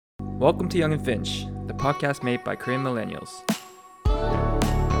Welcome to Young and Finch, the podcast made by Korean millennials.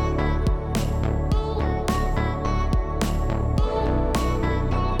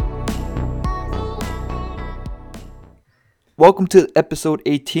 Welcome to episode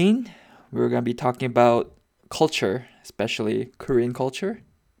 18. We're going to be talking about culture, especially Korean culture.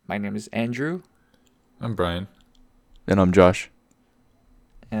 My name is Andrew. I'm Brian. And I'm Josh.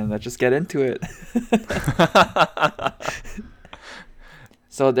 And let's just get into it.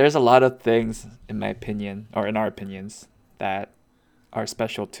 So there's a lot of things, in my opinion, or in our opinions, that are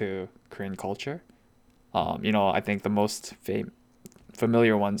special to Korean culture. I think the most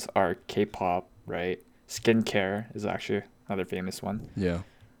familiar ones are K-pop, right? Skincare is actually another famous one. Yeah.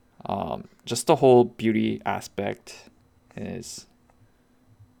 Just the whole beauty aspect is,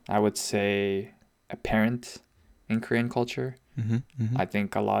 I would say, apparent in Korean culture. I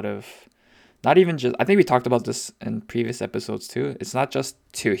think a lot of, not even just, I think we talked about this in previous episodes too. It's not just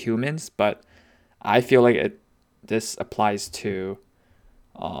to humans, but I feel like this applies to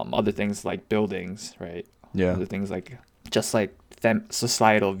other things like buildings, right? Yeah. Other things like, just like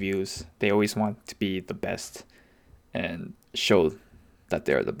societal views. They always want to be the best and show that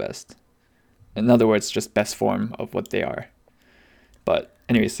they're the best. In other words, just best form of what they are. But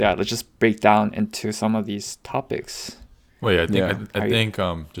anyways, yeah, let's just break down into some of these topics. Wait, I think Yeah. I think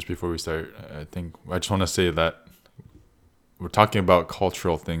just before we start, I just want to say that we're talking about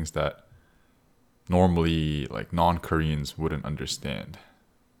cultural things that normally like non-Koreans wouldn't understand.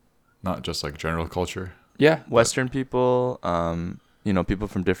 Not just like general culture. Yeah. Western people, people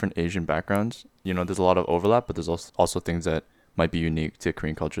from different Asian backgrounds, there's a lot of overlap, but there's also things that might be unique to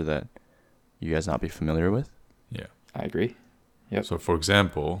Korean culture that you guys not be familiar with. Yeah. I agree. Yep. So for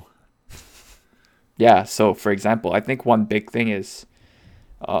example, Yeah, so for example, I think one big thing is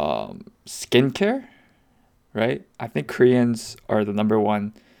skincare, right? I think Koreans are the number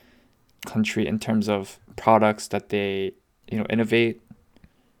one country in terms of products that they, innovate,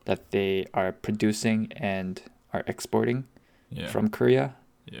 that they are producing and are exporting from Korea.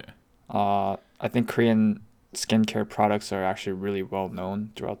 Yeah. I think Korean skincare products are actually really well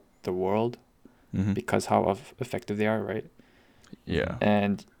known throughout the world because how effective they are, right? Yeah.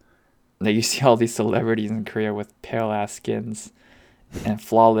 And like you see all these celebrities in Korea with pale ass skins and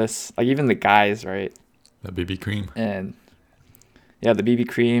flawless, like even the guys, right? The BB cream. And yeah, the BB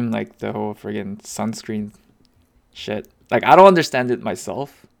cream, like the whole friggin' sunscreen shit. Like I don't understand it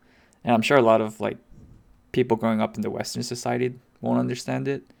myself, and I'm sure a lot of like people growing up in the Western society won't understand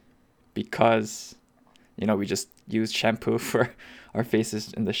it because we just use shampoo for our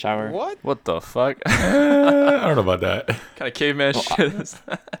faces in the shower. What the fuck? I don't know about that. Kind of caveman shit is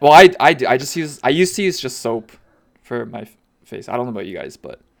that? Well, I used to use just soap for my face. I don't know about you guys,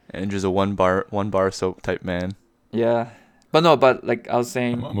 but Andrew's a one bar soap type man. yeah. But like I was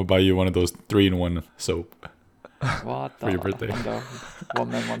saying, I'm gonna buy you one of those 3-in-1 soap. what for your birthday. One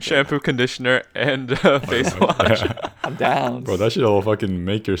man, one soap. Shampoo, conditioner, and face wash. Yeah. I'm down. Bro, that shit'll fucking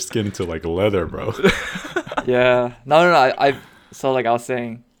make your skin into like leather, bro. Yeah. No. So like I was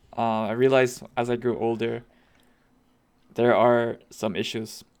saying, I realized as I grew older, there are some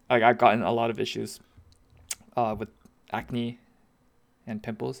issues. Like I've gotten a lot of issues, with acne and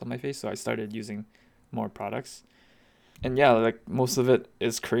pimples on my face. So I started using more products. And yeah, like most of it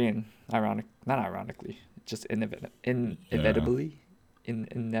is Korean. Not ironically, just inevitably.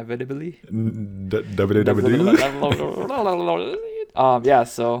 Yeah.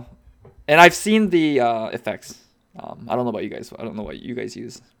 So, and I've seen the effects. I don't know about you guys. I don't know what you guys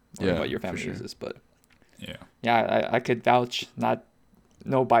use. Or what your family uses, but yeah, I could vouch.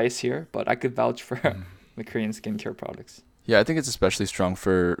 No bias here, but I could vouch for the Korean skincare products. Yeah, I think it's especially strong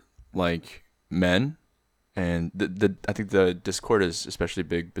for like men, and I think the discord is especially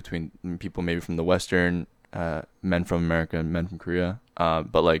big between people maybe from the Western, men from America and men from Korea.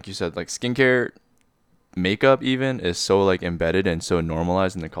 But like you said, like skincare, makeup even is so like embedded and so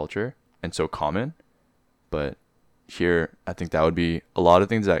normalized in the culture and so common. But here, I think that would be a lot of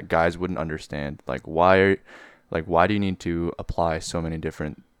things that guys wouldn't understand. Like why do you need to apply so many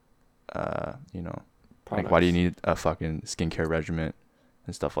different, Products. like why do you need a fucking skincare regimen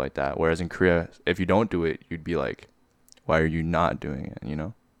and stuff like that? Whereas in Korea, if you don't do it, you'd be like, why are you not doing it?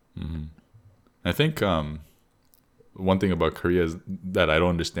 Mm-hmm. I think one thing about Korea is that I don't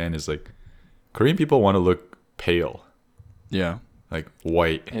understand is like Korean people want to look pale, Yeah. like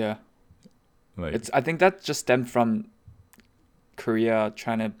white. Yeah. Like I think that just stemmed from Korea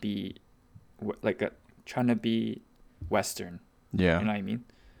trying to be Western. Yeah. You know what I mean?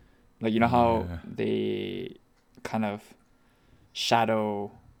 Like how Yeah. they kind of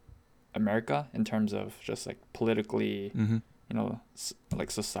shadow America in terms of just like politically,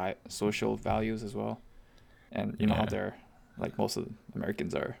 like social values as well, and you know how Yeah. they're like most of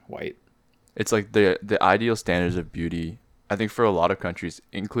Americans are white. It's like the ideal standards of beauty. I think for a lot of countries,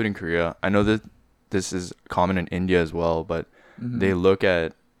 including Korea, I know that this is common in India as well, but Mm-hmm. they look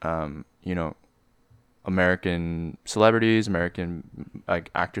at you know, American celebrities, American like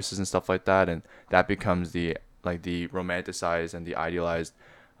actresses and stuff like that, and that becomes the romanticized and the idealized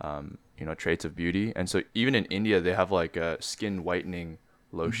you know, traits of beauty. And so even in India, they have like a skin whitening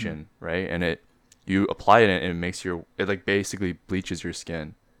lotion, right? And you apply it and it makes it like basically bleaches your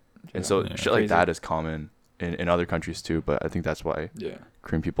skin. And so Yeah. shit like Crazy. that is common in other countries too, but I think that's why Yeah.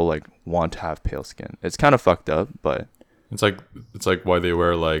 Korean people like want to have pale skin. It's kind of fucked up, but It's like why they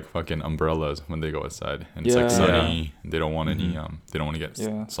wear like fucking umbrellas when they go outside, and it's like Yeah. sunny. They don't want any Mhm. they don't want to get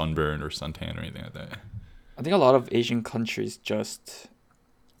Yeah. sunburned or suntan or anything like that. I think a lot of Asian countries just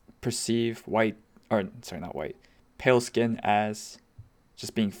perceive not white, pale skin as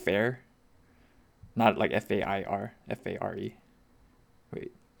just being fair, not like FAIRE.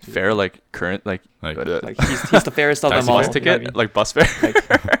 Wait, fair like current like Like like he's the fairest of them Taxi all. bus bus you know what I ticket, mean? like bus fare.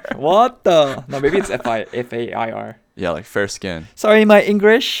 Like, what the? No, maybe it's FAIR. Yeah, like fair skin. Sorry, my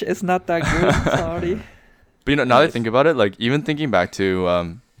English is not that good. Sorry. But you know, now that I Nice. think about it, like even thinking back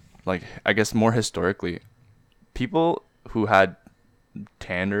to like I guess more historically, people who had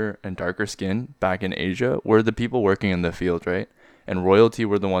tanner and darker skin back in Asia were the people working in the field, right? And royalty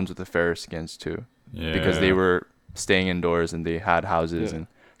were the ones with the fairer skins too, yeah, because they were staying indoors and they had houses Yeah. and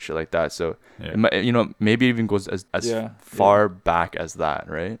shit like that. So yeah. it might, you know, maybe it even goes as Yeah, far back as that,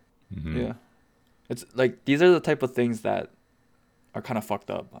 right? Mhm. Yeah. It's like these are the type of things that are kind of fucked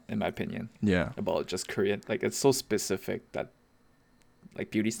up in my opinion Yeah. about just Korean. Like it's so specific that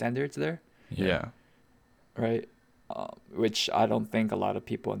like beauty standards there, Yeah. right? Which I don't think a lot of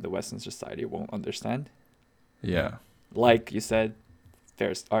people in the Western society won't understand. Yeah. Like you said,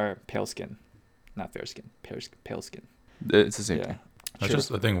 pale skin, not fair skin, pale skin. It's the same Yeah, thing. I True.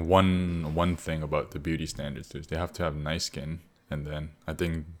 just I think one thing about the beauty standards is they have to have nice skin, and then I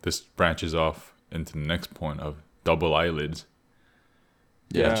think this branches off into the next point of double eyelids,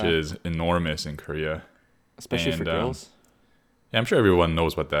 Yeah. which is enormous in Korea. especially for And, girls. Yeah, I'm sure everyone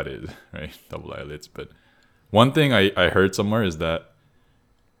knows what that is, right? Double eyelids. But one thing I heard somewhere is that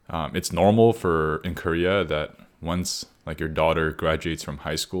it's normal in Korea that once like your daughter graduates from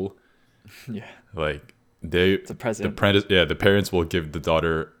high school, Yeah, like it's a present. the parents will give the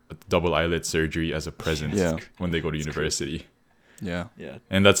daughter double eyelid surgery as a present Yeah. when they go to It's university. Yeah. Yeah,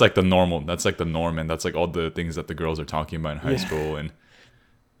 And that's like the normal. That's like the norm, and that's like all the things that the girls are talking about in high Yeah. school. And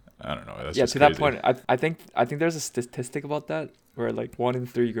I don't know. That's yeah. just To crazy. that point, I think there's a statistic about that where like 1 in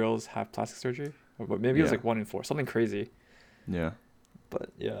 3 girls have plastic surgery, or maybe it was Yeah. like 1 in 4, something crazy. Yeah. But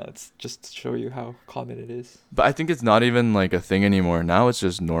yeah, it's just to show you how common it is. But I think it's not even like a thing anymore. Now it's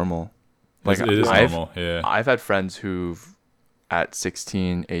just normal. Like it is I've normal. Yeah. I've had friends who've at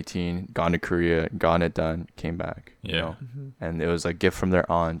 16, 18 gone to Korea, gotten it done, came back, you Yeah. know. And it was like gift from their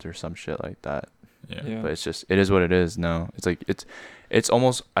aunt or some shit like that. Yeah. Yeah. But it's just it is what it is now. It's like it's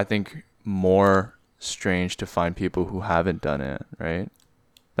almost I think more strange to find people who haven't done it, right?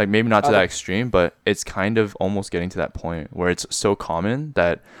 Like maybe not to that extreme, but it's kind of almost getting to that point where it's so common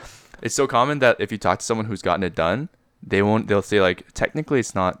that if you talk to someone who's gotten it done, they'll say like technically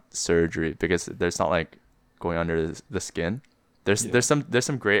it's not surgery because there's not like going under the skin. There's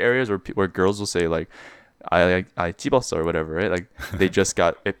some gray areas where girls will say like I 집었어 or whatever, right? Like they just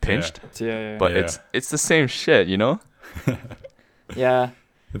got it pinched, Yeah. but Yeah. it's the same shit, you know? Yeah.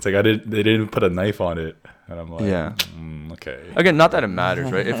 It's like they didn't put a knife on it, and I'm like, Yeah. Okay. Again, not that it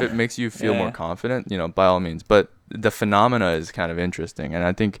matters, right? If it makes you feel more Yeah. confident, you know, by all means. But the phenomena is kind of interesting, and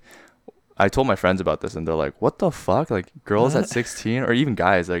I think I told my friends about this, and they're like, "What the fuck?" Like girls at 16, or even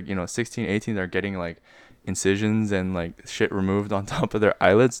guys, like 16, 18, they're getting like incisions and like shit removed on top of their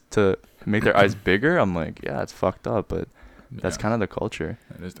eyelids to make their eyes bigger. I'm like, yeah, it's fucked up, but that's kind of the culture.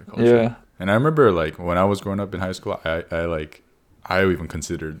 It is the culture. Yeah. And I remember like when I was growing up in high school, I even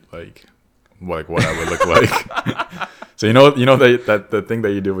considered like what I would look like. So you know that the thing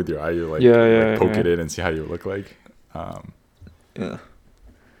that you do with your eye, you like, poke it in and see how you look like. Yeah.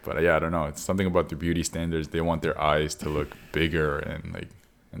 But yeah, I don't know. It's something about the beauty standards. They want their eyes to look bigger and like,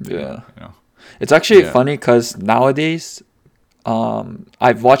 Yeah. you know. It's actually Yeah. funny because nowadays,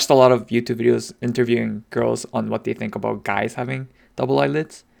 I've watched a lot of YouTube videos interviewing girls on what they think about guys having double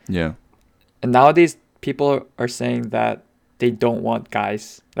eyelids. Yeah. And nowadays, people are saying that they don't want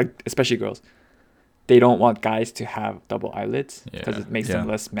guys, like especially girls, they don't want guys to have double eyelids because Yeah. it makes them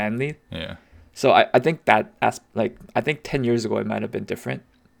less manly. Yeah. So I think that I think 10 years ago it might have been different.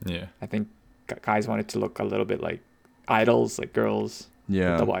 Yeah. I think guys wanted to look a little bit like idols, like girls with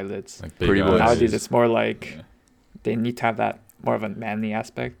Yeah. double eyelids. Like Pretty big boys. eyes. Nowadays, it's more like Yeah. they need to have that more of a manly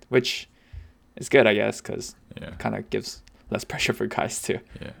aspect, which is good, I guess, because Yeah. kind of gives less pressure for guys to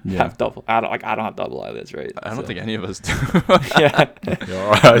Yeah. Yeah. have double. I don't have double eyelids, right? I don't So- think any of us do. yeah.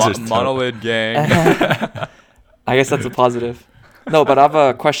 Your eyes are Monolid gang. I guess that's a positive. No, but I have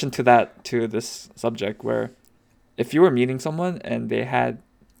a question to this subject where if you were meeting someone and they had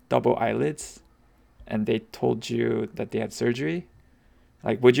double eyelids and they told you that they had surgery,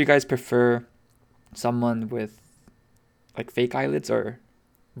 like would you guys prefer someone with like fake eyelids or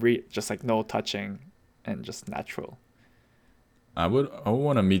just like no touching and just natural? I would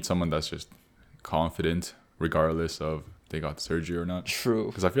want to meet someone that's just confident regardless of they got the surgery or not. True.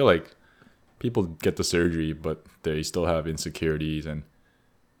 Because I feel like people get the surgery, but they still have insecurities and,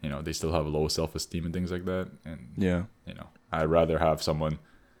 you know, they still have low self-esteem and things like that. And, Yeah. you know, I'd rather have someone,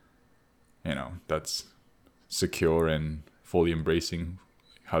 you know, that's secure and fully embracing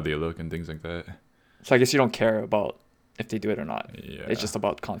how they look and things like that. So I guess you don't care about if they do it or not. Yeah. It's just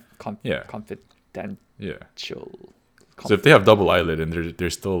about Yeah. confidential. Yeah. So if they have double eyelid and they're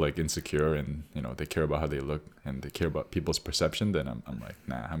still like insecure and, you know, they care about how they look and they care about people's perception, then I'm like,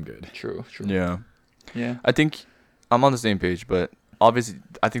 nah, I'm good. True. Yeah. Yeah. I think I'm on the same page, but obviously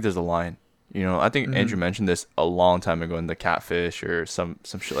I think there's a line. You know, I think Mhm. Andrew mentioned this a long time ago in the Catfish or some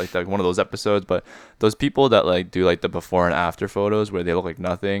shit like that, one of those episodes. But those people that like do like the before and after photos where they look like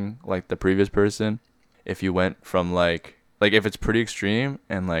nothing like the previous person. If you went from like if it's pretty extreme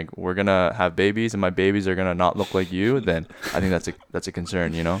and like we're gonna have babies and my babies are gonna not look like you, then I think that's a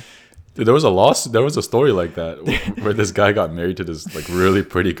concern. You know. Dude, there was a story like that where this guy got married to this like really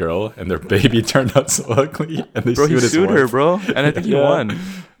pretty girl and their baby turned out so ugly and they Bro, he his sued her, wife. bro, and I think he Yeah. won.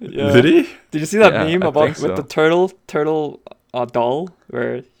 Yeah. Did he? Did you see that Yeah, meme I about think with the so. turtle doll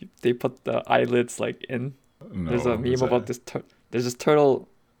where they put the eyelids like in? There's a No, meme what's about that? this. There's this turtle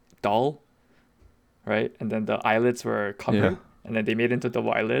doll, right? And then the eyelids were covered, Yeah. and then they made into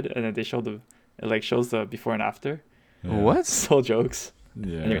double eyelid, and then they show it like shows the before and after. Yeah. What? So jokes.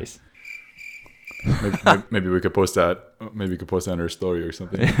 Yeah. Anyways, Maybe we could post that. Maybe we could post that on our story or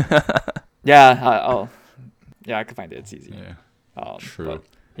something. yeah, I could find it. It's easy. Yeah. True. True. But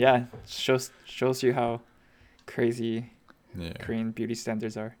yeah, shows you how crazy Yeah. Korean beauty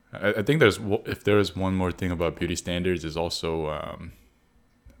standards are. I think if there is one more thing about beauty standards is also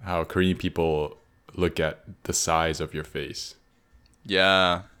how Korean people look at the size of your face.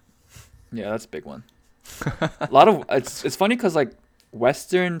 Yeah. Yeah, that's a big one. A lot of it's funny because like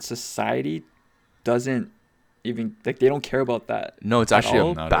Western society doesn't even like they don't care about that. No, it's At actually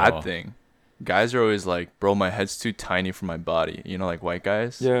all? a Not at all. bad thing. Guys are always like, bro, my head's too tiny for my body. You know, like white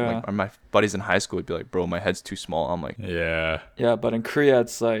guys. Yeah. Like, my buddies in high school would be like, bro, my head's too small. I'm like, Yeah. Yeah, but in Korea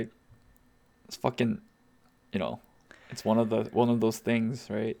it's like it's fucking, you know, it's one of those things,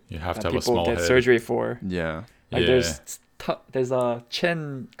 right? You have That to have a people small get head. surgery for. yeah. Like Yeah. there's a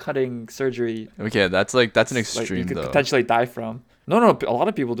chin cutting surgery. Okay, that's an like, extreme you could though. potentially die from. No, a lot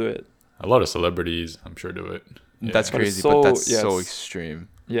of people do it. A lot of celebrities, I'm sure, do it. Yeah. That's But it's crazy, but so- that's so yes. extreme.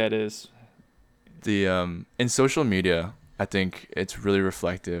 Yeah, it is. The in social media, I think it's really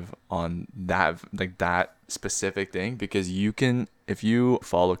reflective on that specific thing because if you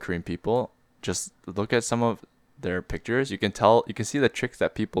follow Korean people, just look at some of their pictures, you can see the tricks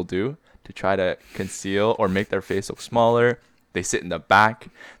that people do to try to conceal or make their face look smaller. They sit in the back.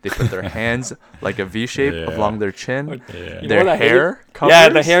 They put their hands like a V shape Yeah. along their chin. Yeah. You know Their what I hate? hair covers. Yeah,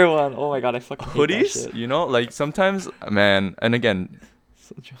 the hair one. Oh my god, I fucking hate that Hoodies, shit. you know, like sometimes, man, and again,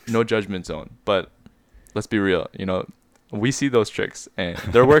 So jokes. no judgment zone, but let's be real, you know, we see those tricks and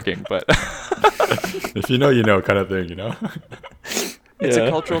they're working, but If you know, you know, kind of thing, you know. it's Yeah. a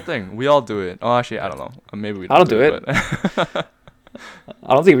cultural thing. We all do it. Oh, actually, I don't know. Maybe we I don't do it. But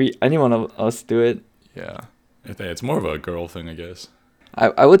I don't think anyone of us do it. yeah. I think it's more of a girl thing, I guess.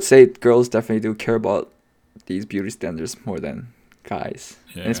 I would say girls definitely do care about these beauty standards more than guys,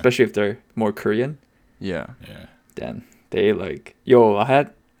 Yeah. and especially if they're more Korean. Yeah. Yeah. Then they like,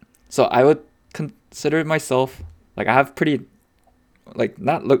 so I would consider myself like I have pretty, like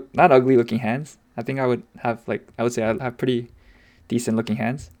not ugly looking hands. I think I would say I have pretty decent looking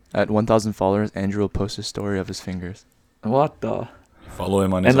hands. At 1,000 followers, Andrew will post a story of his fingers. What the? Follow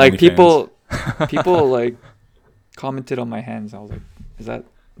him on his And like OnlyFans. people like commented on my hands. I was like, is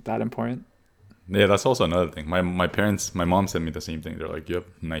that important? Yeah, that's also another thing. My mom sent me the same thing. They're like, "You have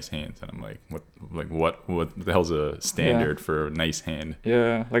nice hands," and I'm like, "What the hell's a standard for a nice hand?"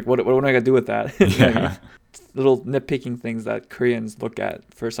 Yeah, like what am I gonna do with that? You know what I mean? Yeah, Little nitpicking things that Koreans look at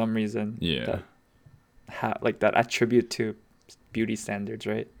for some reason. yeah, That that attribute to beauty standards,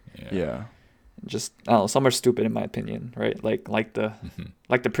 right? Yeah. Just I don't know, some are stupid in my opinion, right? Like the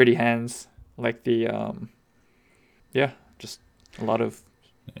pretty hands, like the yeah, just a lot of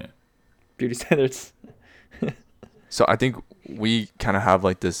Yeah. beauty standards. So I think we kind of have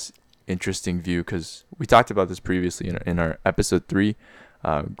like this interesting view because we talked about this previously in our episode 3,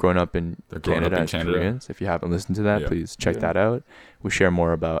 growing up in Canada as Koreans. If you haven't listened to that, please check that out. We share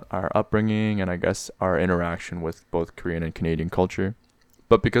more about our upbringing and I guess our interaction with both Korean and Canadian culture.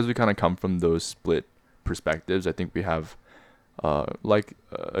 But because we kind of come from those split perspectives, I think we have like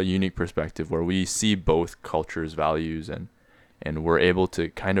a unique perspective where we see both cultures' values and we're able to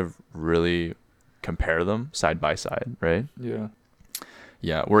kind of really compare them side by side, right? Yeah.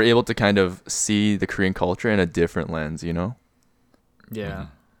 Yeah, we're able to kind of see the Korean culture in a different lens, you know? Yeah.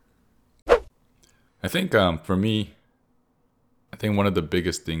 I think for me, I think one of the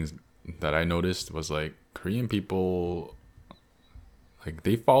biggest things that I noticed was like Korean people, like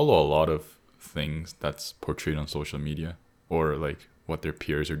they follow a lot of things that's portrayed on social media or like what their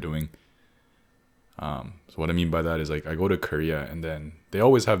peers are doing. So what I mean by that is like I go to Korea and then they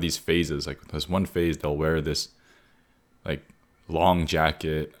always have these phases. Like there's one phase they'll wear this like long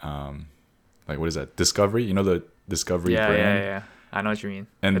jacket, like what is that? Discovery, you know the Discovery brand? Yeah. I know what you mean.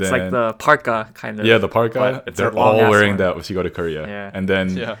 And it's then, like the parka kind of. Yeah, the parka. They're all wearing that if you go to Korea. Yeah. And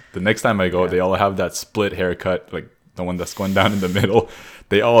then the next time I go, they all have that split haircut, like the one that's going down in the middle.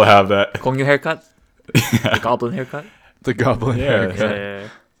 They all have that. Gongyu haircut? The goblin haircut? The goblin haircut. Yeah.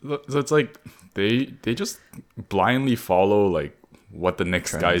 So it's like they just blindly follow like what the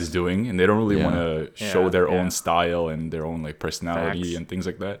next guy is doing, and they don't really want to show their own style and their own like personality and things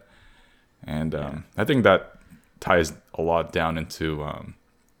like that. And I think that ties a lot down into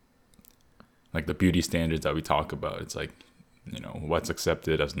like the beauty standards that we talk about. It's like, you know, what's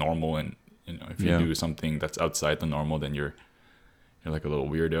accepted as normal, and you know, if you do something that's outside the normal, then you're like a little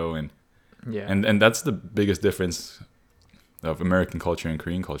weirdo. And and that's the biggest difference of American culture and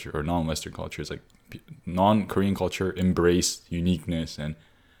Korean culture, or non-Western culture. Is like non-Korean culture embrace uniqueness, and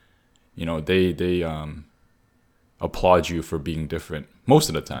you know they applaud you for being different most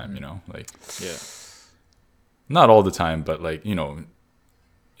of the time. You know, like not all the time, but like you know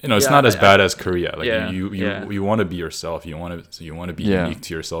it's not as bad as Korea. Like you want to be yourself. You want to be unique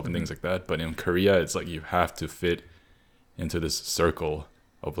to yourself and things like that. But in Korea, it's like you have to fit into this circle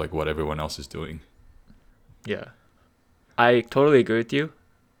of like what everyone else is doing. Yeah, I totally agree with you.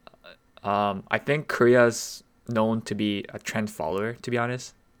 I think Korea's known to be a trend follower, to be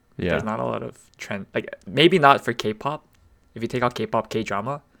honest. Yeah. There's not a lot of trend, like maybe not for K-pop. If you take out K-pop,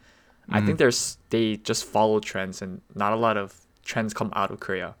 K-drama, I think they just follow trends, and not a lot of trends come out of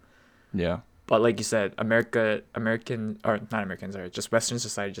Korea. Yeah. But like you said, just Western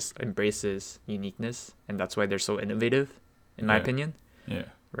society just embraces uniqueness, and that's why they're so innovative, in my opinion. Yeah.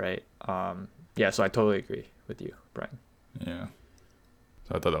 Right. So I totally agree with you, Brian. Yeah.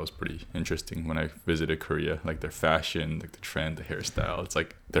 So I thought that was pretty interesting when I visited Korea. Like their fashion, like the trend, the hairstyle. It's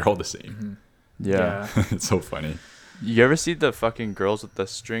like they're all the same. Yeah. It's so funny. You ever see the fucking girls with the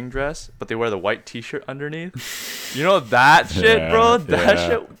string dress, but they wear the white t-shirt underneath? You know that shit, bro? That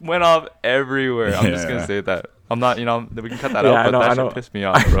shit went off everywhere. I'm just gonna say that. I'm not, we can cut that out, but that shit pissed me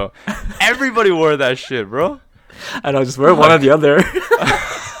off, bro. Everybody wore that shit, bro. I know, just wear one or the other.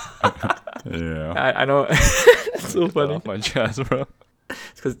 Yeah. I know. It's so funny. Off my chest, bro.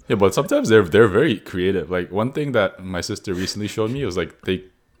 Yeah, but sometimes they're very creative. Like one thing that my sister recently showed me was like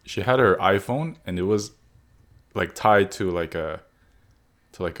she had her iPhone and it was like tied to like a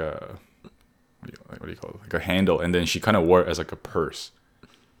what do you call it? Like a handle, and then she kind of wore it as like a purse.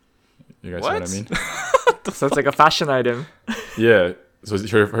 You guys know what I mean? So it's like a fashion item. Yeah. So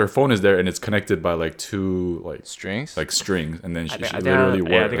her phone is there and it's connected by like two like strings, and then she I literally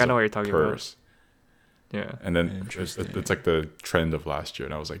wore it. I think as I know what you're a talking purse. about. Yeah. And then it's like the trend of last year,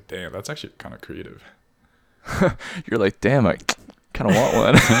 and I was like, damn, that's actually kind of creative. You're like, damn, I kind of want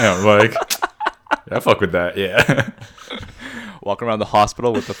one. Yeah, I'm like, yeah, fuck with that. Yeah. Walking around the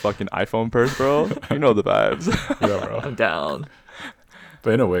hospital with the fucking iPhone purse, bro. You know the vibes. Yeah, bro. I'm down.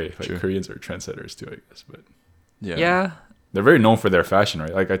 But in a way, like Koreans are trendsetters too, I guess. But yeah, they're very known for their fashion,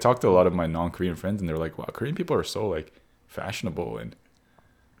 right? Like I talked to a lot of my non-Korean friends, and they're like, wow, Korean people are so like fashionable, and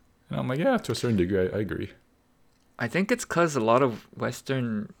I'm like, yeah, to a certain degree, I agree. I think it's because a lot of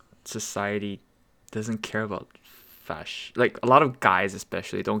Western society doesn't care about fashion. Like a lot of guys,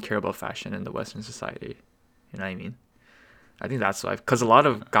 especially, don't care about fashion in the Western society. You know what I mean? I think that's why. Because a lot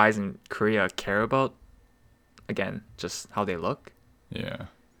of guys in Korea care about, again, just how they look. Yeah.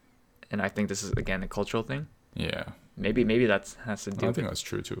 And I think this is again a cultural thing. Yeah. Maybe that has to do. I think that's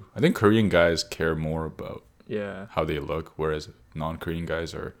true too. I think Korean guys care more about how they look, whereas non-Korean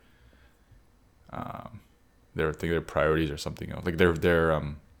guys are their priorities or something else. Like their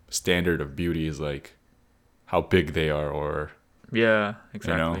standard of beauty is like how big they are, or Yeah,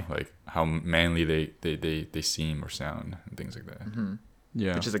 exactly. you know, like how manly they seem or sound and things like that. Hmm.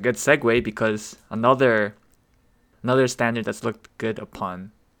 Yeah. Which is a good segue because another standard that's looked good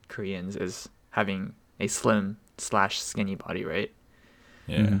upon Koreans is having a slim / skinny body, right?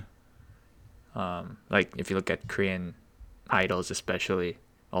 Yeah. Mhm. Like if you look at Korean idols, especially,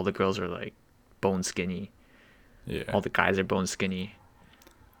 all the girls are like bone skinny. Yeah. All the guys are bone skinny.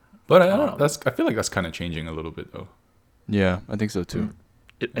 But I don't. Um, I feel like that's kind of changing a little bit though. Yeah, I think so too.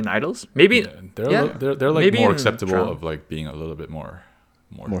 In idols, maybe. Yeah, they're yeah, they're like maybe more in acceptable drama. of like being a little bit more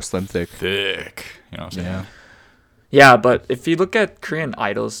More slim, thick. thick. You know what I'm saying? Yeah. Yeah, but if you look at Korean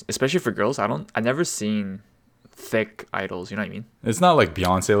I especially for girls, I never seen thick idols. You know what I mean? It's not like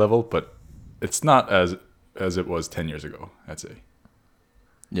Beyonce level, but it's not as it was 10 years ago. I'd say.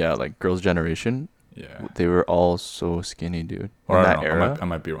 Yeah, like Girls' Generation, Yeah. they were all so skinny, dude. Or In I that don't know. era, I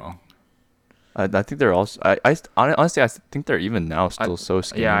might be wrong. I think they're all. Honestly, I think they're even now still so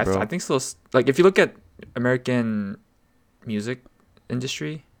skinny, Yeah, bro. I think so. Like if you look at American music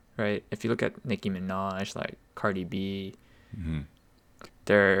industry, right? If you look at Nicki Minaj, like Cardi B, Hmm.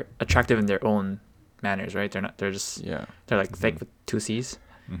 they're attractive in their own manners, right? They're not. They're just. Yeah. They're like thick Mhm. with 2 C's.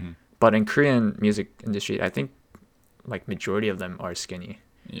 Hmm. But in Korean music industry, I think like majority of them are skinny.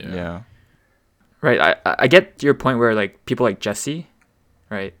 Yeah. Right. I get your point where like people like Jessie,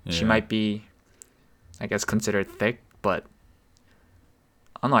 right? She Yeah. might be, I guess, considered thick, but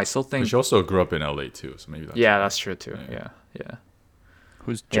I don't know. I still But think. she also grew up in LA too, so maybe that's Yeah, that's true too. Yeah. Yeah.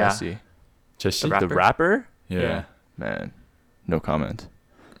 Who's Yeah. Jesse? Jessie. The The rapper? rapper? Yeah. Yeah. Man, no comment.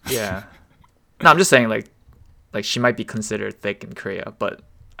 Yeah. No, I'm just saying like she might be considered thick in Korea, but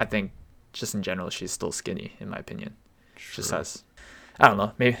I think just in general she's still skinny in my opinion. Just True. as I don't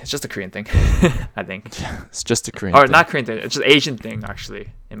know, maybe it's just a Korean thing. I think. It's just a Korean Or thing. not Korean thing, it's just Asian thing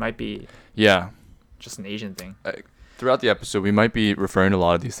actually. It might be Yeah. just an Asian thing. Throughout the episode, we might be referring to a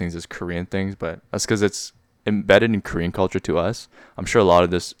lot of these things as Korean things, but that's because it's embedded in Korean culture to us. I'm sure a lot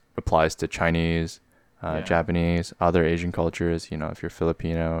of this applies to Chinese, Yeah. Japanese, other Asian cultures. You know, if you're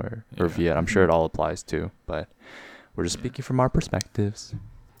Filipino or Yeah. Viet, I'm sure it all applies too. But we're just speaking from our perspectives.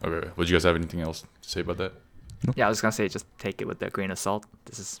 Okay. Would you guys have anything else to say about that? Yeah, I was gonna say just take it with a grain of salt.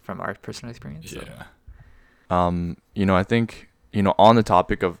 This is from our personal experience. So. Yeah. You know, I think, you know, on the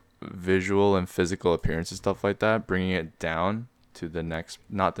topic of visual and physical appearance and stuff like that, bringing it down to the next,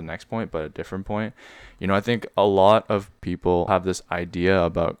 not the next point, but a different point. You know, I think a lot of people have this idea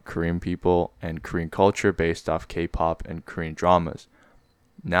about Korean people and Korean culture based off K-pop and Korean dramas.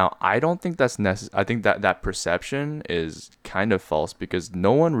 Now, I don't think that's necessary. I think that perception is kind of false because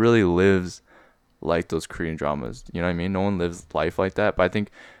no one really lives like those Korean dramas. You know what I mean? No one lives life like that. But I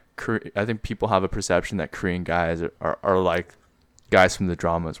think people have a perception that Korean guys are like guys from the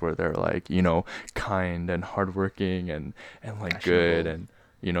dramas where they're like, you know, kind and hardworking and like good Fashionable. and,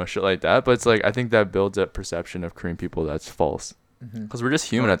 you know, shit like that. But it's like, I think that builds a perception of Korean people that's false. Mm-hmm. Because we're just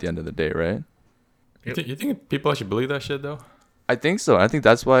human at the end of the day, right? You think people actually believe that shit though? I think so. I think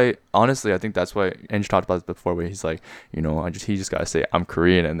that's why, honestly, Ange talked about this before where he's like, you know, he just got to say, I'm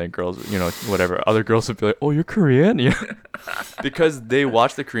Korean. And then girls, you know, whatever, other girls would be like, oh, you're Korean? Yeah. Because they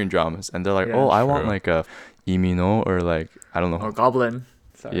watch the Korean dramas and they're like, Yeah, oh, I want true. like a Imino or like, I don't know. Or Goblin.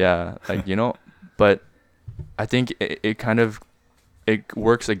 Sorry. Yeah. Like, you know, but I think it kind of, it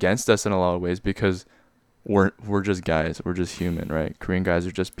works against us in a lot of ways because we're just guys. We're just human, right? Korean guys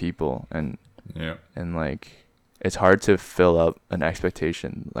are just people. And Yeah. like, it's hard to fill up an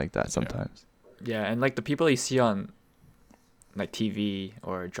expectation like that sometimes. Yeah, and like the people you see on like TV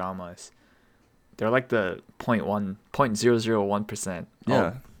or dramas, they're like the 0.001% Yeah.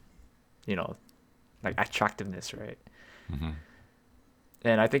 of, you know, like attractiveness, right? Mm-hmm.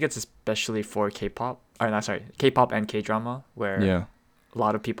 And I think it's especially for K-pop, or not sorry, K-pop and K-drama, where Yeah. a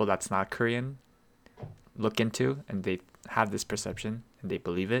lot of people that's not Korean look into and they have this perception and they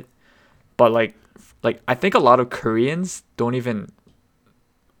believe it. But like I think a lot of Koreans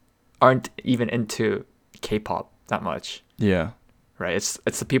aren't even into K-pop that much, Yeah. right? It's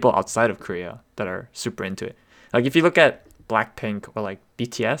the people outside of Korea that are super into it. Like if you look at Blackpink or like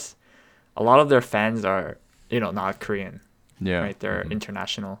BTS, a lot of their fans are, you know, not Korean, Yeah. right? They're Mhm.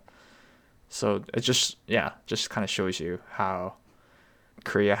 international. So it just kind of shows you how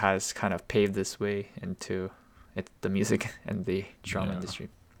Korea has kind of paved this way into the music and the drama Yeah. industry.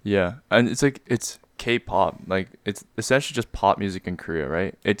 Yeah. And it's like, it's K-pop. Like, it's essentially just pop music in Korea,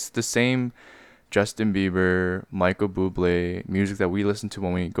 right? It's the same Justin Bieber, Michael Bublé music that we listen to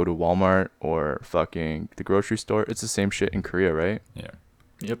when we go to Walmart or fucking the grocery store. It's the same shit in Korea, right? Yeah.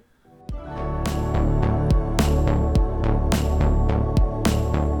 Yep.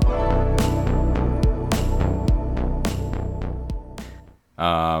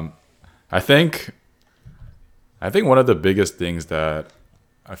 I think one of the biggest things that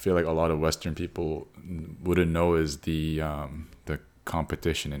I feel like a lot of Western people wouldn't know is the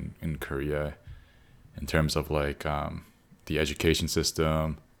competition in Korea in terms of like the education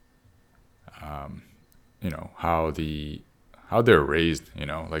system, how they're raised,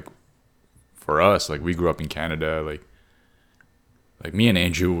 like for us, like we grew up in Canada, like me and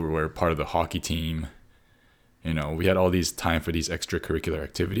Andrew were part of the hockey team. We had all these time for these extracurricular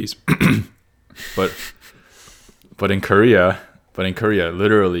activities. but in Korea,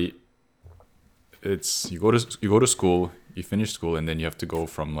 literally it's you go to school, you finish school, and then you have to go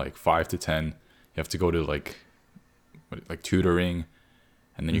from like 5 to 10. You have to go to like tutoring,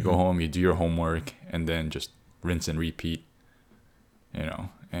 and then you go home, you do your homework, and then just rinse and repeat.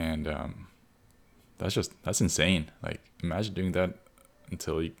 And that's insane. Like imagine doing that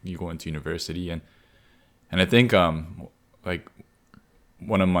until you go into university. And I think like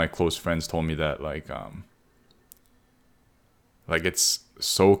one of my close friends told me that like it's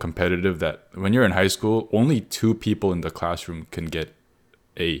so competitive that when you're in high school, only 2 people in the classroom can get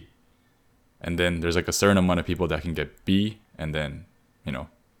A, and then there's like a certain amount of people that can get B, and then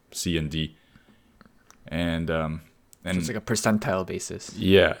C and D, and So it's like a percentile basis.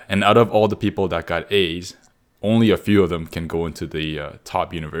 yeah, and out of all the people that got A's, only a few of them can go into the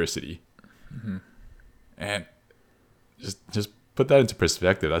top university. And just put that into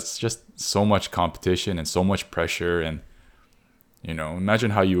perspective. That's just so much competition and so much pressure. And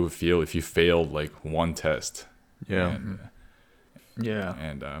imagine how you would feel if you failed like one test. Yeah.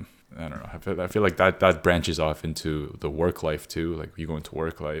 And I don't know. I feel like that branches off into the work life too. Like you go into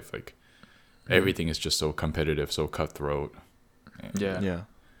work life, like everything is just so competitive, so cutthroat. And, Yeah.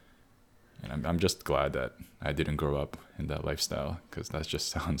 And I'm just glad that I didn't grow up in that lifestyle, because that just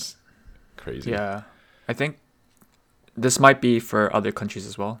sounds crazy. Yeah, I think this might be for other countries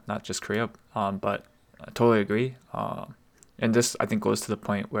as well, not just Korea. But I totally agree. And this, I think, goes to the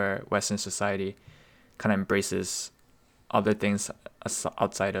point where Western society kind of embraces other things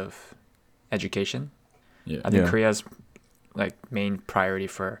outside of education. Yeah. I think Yeah. Korea's like main priority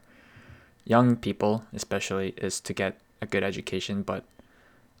for young people, especially, is to get a good education. But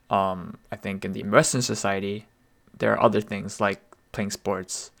I think in the Western society, there are other things like playing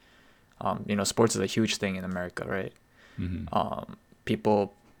sports. Sports is a huge thing in America, right?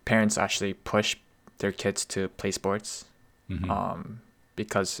 Parents actually push their kids to play sports,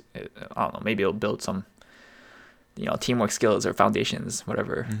 because I don't know, maybe it'll build some, teamwork skills or foundations,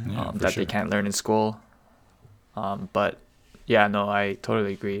 whatever, that they can't learn in school. But yeah, no, I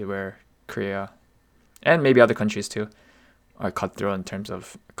totally agree where Korea and maybe other countries too are cutthroat in terms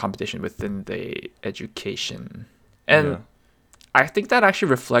of competition within the education. And I think that actually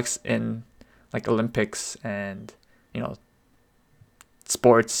reflects in like Olympics and,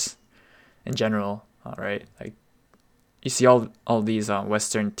 sports in general, right? Like you see all these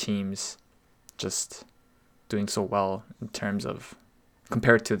Western teams just doing so well in terms of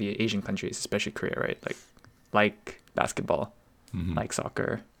compared to the Asian countries, especially Korea, right? Like basketball, like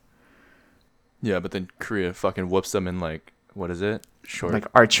soccer, Yeah, but then Korea fucking whoops them in like, what is it? Short, like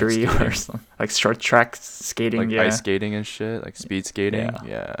archery skating. or something, like short track skating, like ice skating and shit, like speed skating. Yeah.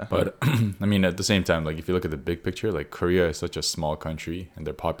 Yeah. But I mean, at the same time, like if you look at the big picture, like Korea is such a small country and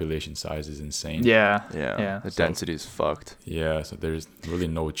their population size is insane. Yeah. The density is fucked. Yeah, so there's really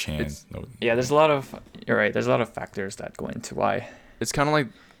no chance. Yeah, you're right. There's a lot of factors that go into why. It's kind of like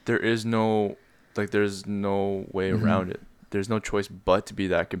there's no way around it. There's no choice but to be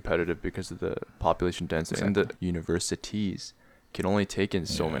that competitive because of the population density. And the universities can only take in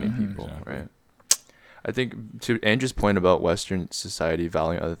so many people, exactly. right? I think to Andrew's point about Western society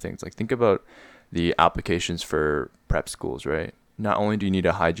valuing other things, like think about the applications for prep schools, right? Not only do you need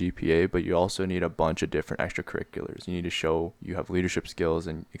a high GPA, but you also need a bunch of different extracurriculars. You need to show you have leadership skills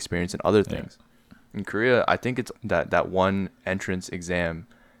and experience in other things. In Korea, I think it's that one entrance exam,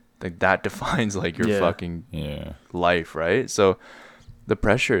 like that defines like your fucking life, right? So the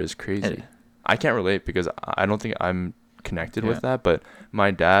pressure is crazy. I can't relate because I don't think I'm connected with that, but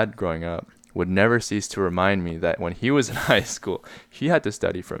my dad growing up would never cease to remind me that when he was in high school, he had to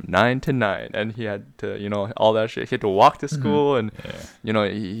study from 9 to 9 and he had to, all that shit. He had to walk to school and,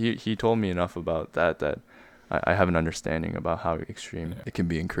 he told me enough about that I have an understanding about how extreme it can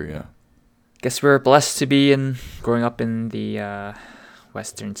be in Korea. Guess we're blessed to be growing up in the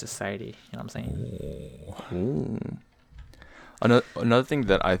Western society. You know what I'm saying? Another thing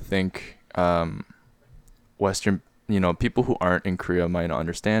that I think Western, people who aren't in Korea might not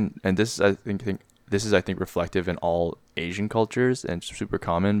understand, and this is I think reflective in all Asian cultures and super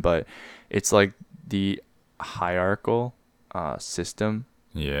common, but it's like the hierarchical system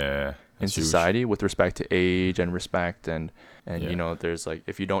Yeah. in That's huge. society with respect to age and respect and Yeah. you know, there's like,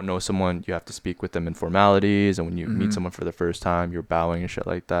 if you don't know someone, you have to speak with them in formalities, and when you meet Mhm. someone for the first time, you're bowing and shit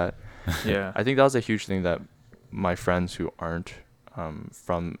like that. Yeah. I think that was a huge thing that my friends who aren't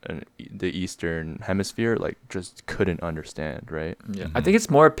from the Eastern Hemisphere like just couldn't understand, right? Yeah, Mhm. I think it's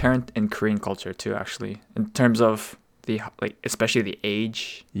more apparent in Korean culture too, actually, in terms of the like, especially the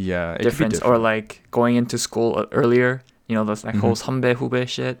age Yeah, it could be difference, or different. like going into school earlier. You know, those like whole Mhm. 선배 후배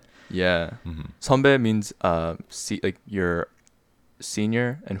shit. Yeah, Mhm. 선배 means like your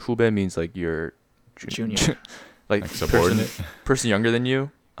senior, and 후배 means like your Junior. like Like person subordinate. person younger than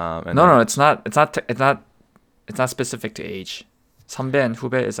you. And No, then- no, it's not. It's not specific to age. 선배 and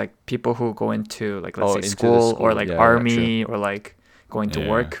후배 is like people who go into like, let's Oh, say into the school, or school. like Yeah, army, or like going to Yeah.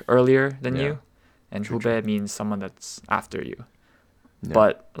 work earlier than Yeah. you. And True, 후배 means someone that's after you. yeah.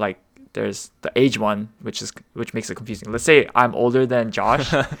 But like there's the age one, which makes it confusing. Let's say I'm older than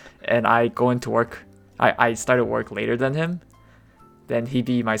Josh and I go into work. I started work later than him. Then he'd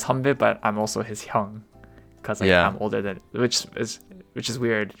be my 선배, but I'm also his 형, because like Yeah. I'm older than, which is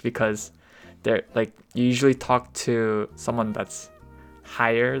weird, because they're like, you usually talk to someone that's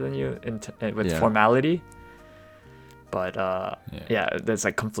higher than you with Yeah. formality. But Yeah. yeah, there's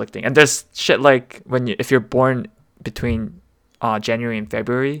like conflicting, and there's shit like if you're born between January and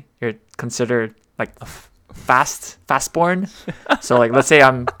February, you're considered like fast born. So like, let's say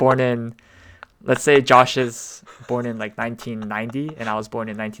Josh is born in like 1990 and I was born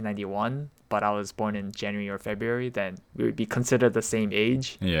in 1991, but I was born in January or February, then we would be considered the same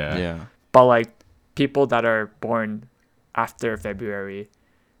age. Yeah. yeah. But like people that are born after February,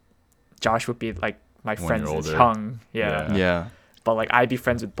 Josh would be like my 1 year friends is older. young. Yeah. Yeah. Yeah. But like I'd be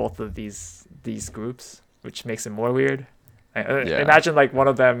friends with both of these groups, which makes it more weird. Yeah. Imagine like one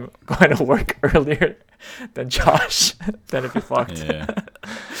of them going to work earlier than Josh. Then it'd be fucked. Yeah.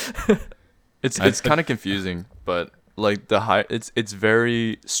 It's I- kind of confusing, but like it's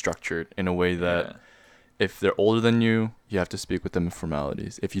very structured in a way that if they're older than you, you have to speak with them in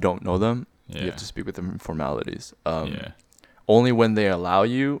formalities. If you don't know them, you Yeah. have to speak with them in formalities. Yeah. Only when they allow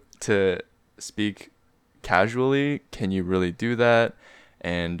you to speak casually can you really do that.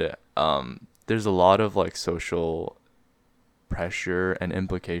 And there's a lot of like social pressure and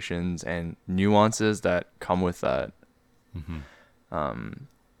implications and nuances that come with that. Mhm.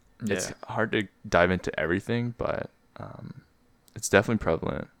 It's hard to dive into everything, but it's definitely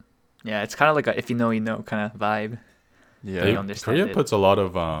prevalent. Yeah, it's kind of like a if you know, you know kind of vibe. Yeah. They understand Korea it. puts a lot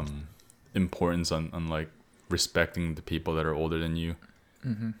of importance on like respecting the people that are older than you,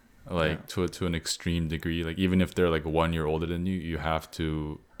 Mm-hmm. like to an extreme degree. Like even if they're like 1 year older than you, you have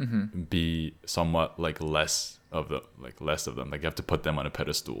to Mm-hmm. be somewhat like less of them. Like you have to put them on a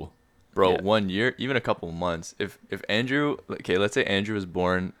pedestal. Bro, Yeah. 1 year, even a couple of months. If Andrew, okay, let's say Andrew was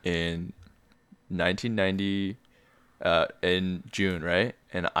born in 1990 in June, right?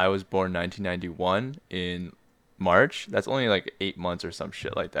 And I was born 1991 in March. That's only like 8 months or some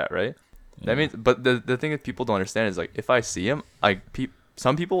shit like that, right? That means, but the thing that people don't understand is like, if I see him, like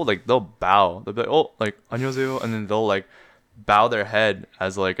some people like they'll bow, they'll be like, oh, like 안녕하세요, and then they'll like bow their head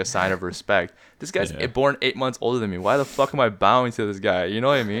as like a sign of respect. This guy's Yeah. born 8 months older than me. Why the fuck am I bowing to this guy? You know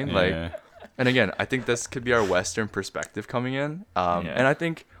what I mean? Like, Yeah. and again, I think this could be our Western perspective coming in. Yeah. And I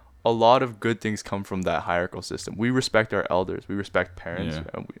think a lot of good things come from that hierarchical system. We respect our elders, we respect parents,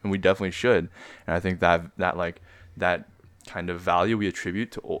 Yeah. and we definitely should. And I think that kind of value we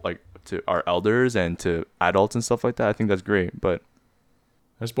attribute to our elders and to adults and stuff like that, I think that's great. But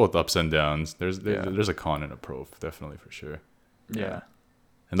There's both ups and downs. There's Yeah. there's a con and a pro, definitely for sure. Yeah.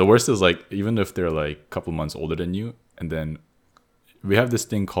 And the worst is like even if they're like a couple months older than you, and then we have this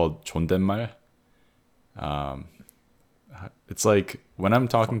thing called 존댓말. It's like when I'm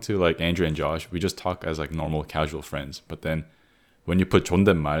talking to like Andrew and Josh, we just talk as like normal casual friends. But then when you put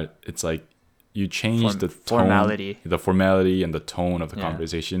존댓말, it's like you change the tone, the formality and the tone of the Yeah.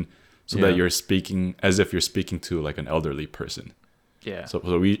 conversation, so Yeah. that you're speaking as if you're speaking to like an elderly person. Yeah. So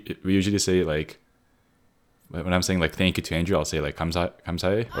we usually say like, when I'm saying like thank you to Andrew, I'll say like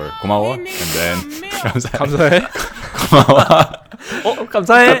감사해 or 고마워, and then 감사해. Oh,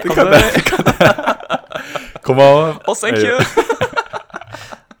 감사해. 고마워. Oh, thank you.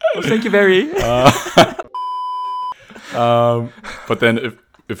 Oh, thank you very. But then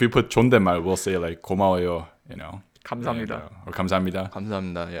if we put 존댓말, we'll say like 고마워요, you know. 감사합니다. Or 감사합니다.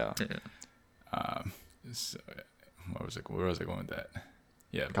 감사합니다. Yeah. So, where was I going with that?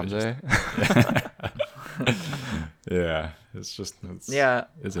 Yeah. but 감사해. yeah. It's Yeah,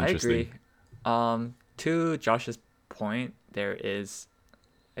 It's I interesting. agree. To Josh's point, there is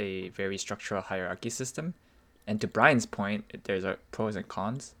a very structural hierarchy system, And to Brian's point, there's a pros and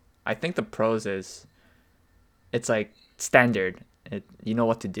cons. I think the pros is it's like standard. You know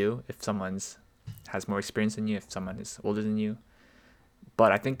what to do if someone's has more experience than you, if someone is older than you.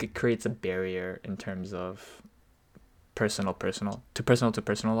 But I think it creates a barrier in terms of personal to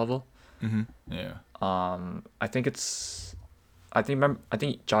personal level. Mm-hmm. Yeah. I think I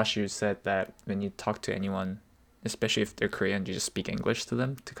think Josh, you said that when you talk to anyone, especially if they're Korean, you just speak English to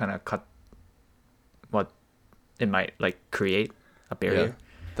them to kind of cut what it might like create a barrier.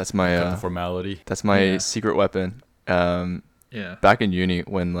 That's Cut my the formality. that's my Yeah. secret weapon. Yeah. Back in uni,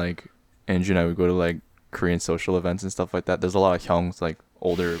 when like Andrew and I would go to like Korean social events and stuff like that, there's a lot of hyungs, like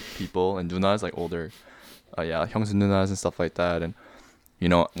older people, and nunas, like older, hyungs and nunas and stuff like that. And you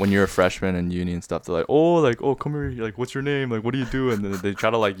know, when you're a freshman in uni and stuff, they're like, oh, come here, like, what's your name? Like, what do you do? And then they try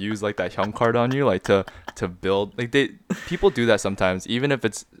to like use like that hyung card on you, like to build. Like people do that sometimes, even if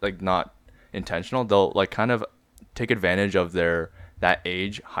it's like not intentional. They'll like kind of take advantage of that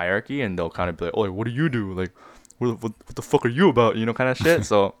age hierarchy, and they'll kind of be like, oh, like, what do you do? Like, what the fuck are you about? You know, kind of shit.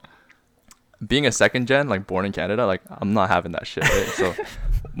 So being a second gen, like born in Canada, like I'm not having that shit, right? So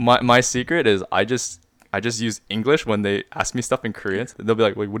my secret is I just use English when they ask me stuff in Korean. So they'll be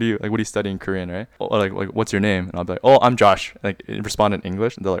like, what do you study in Korean, right? Or like what's your name? And I'll be like, oh, I'm Josh. Like respond in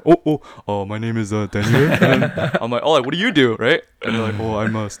English, and they're like, oh, my name is Daniel. And then I'm like, oh, like what do you do, right? And they're like, oh,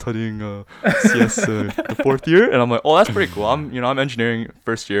 I'm studying CS the 4th year. And I'm like, oh, that's pretty cool. I'm engineering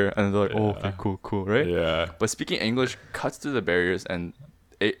 1st year. And they're like, oh, okay, cool, right? Yeah. But speaking English cuts through the barriers, and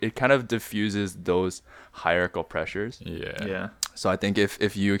it kind of diffuses those hierarchical pressures. Yeah. Yeah. So I think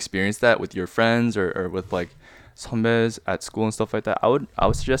if you experience that with your friends or with like 선배s at school and stuff like that, I would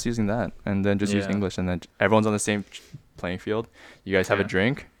suggest using that, and then just use Yeah. English, and then everyone's on the same playing field. You guys have a Yeah.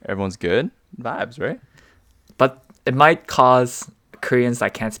 drink, everyone's good, vibes, right? But it might cause Koreans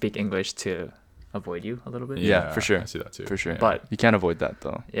that can't speak English to avoid you a little bit. Yeah, for sure. I see that too. For sure. Yeah. But You can't avoid that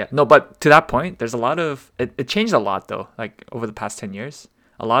though. yeah, no, but to that point, there's a lot of it changed a lot though. Like over the past 10 years,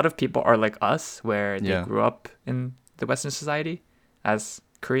 a lot of people are like us where they Yeah. grew up in the Western society as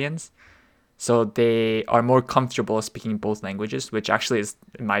Koreans. So they are more comfortable speaking both languages, which actually is,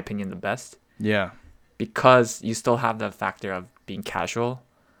 in my opinion, the best Yeah. because you still have the factor of being casual,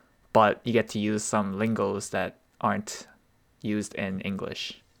 but you get to use some lingos that aren't used in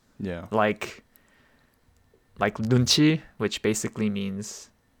English. Yeah. Like 눈치, which basically means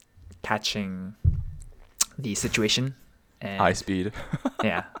catching the situation. And High speed.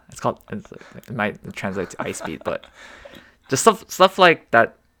 yeah, it might translate to ice speed, but just stuff like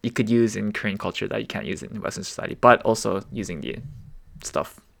that you could use in Korean culture that you can't use in Western society, but also using the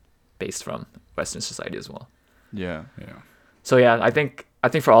stuff based from Western society as well. Yeah. Yeah. So yeah, I think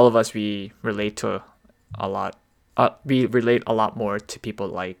for all of us, we relate to a lot. We relate a lot more to people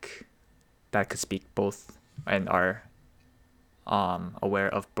like that could speak both and are aware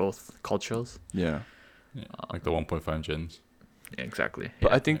of both cultures. Yeah. Yeah. Like the 1.5 gens. Yeah, exactly.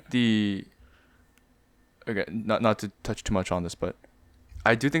 But I think not to touch too much on this, but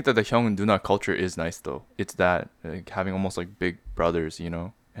I do think that the Hyung and Duna culture is nice though. It's that like, having almost like big brothers, you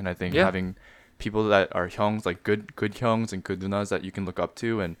know. And I think Yeah. having people that are Hyungs, like good Hyungs and good Dunas that you can look up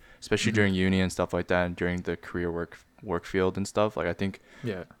to, and especially during uni and stuff like that, and during the career work field and stuff. Like I think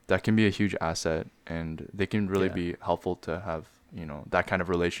Yeah. that can be a huge asset, and they can really Yeah. be helpful to have, you know, that kind of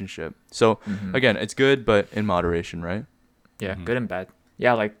relationship. So Mhm. again, it's good, but in moderation, right? Yeah, Mhm. good and bad.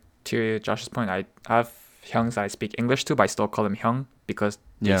 Yeah, like to Josh's point, I have hyungs that I speak English to, but I still call them hyung because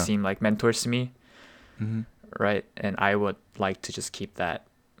they Yeah. seem like mentors to me, Mm-hmm. right? And I would like to just keep that.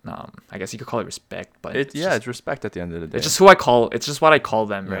 I guess you could call it respect, but It's just, respect at the end of the day. it's just who I call. It's just what I call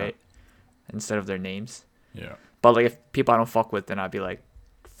them, Yeah. right? Instead of their names. Yeah. But like if people I don't fuck with, then I'd be like,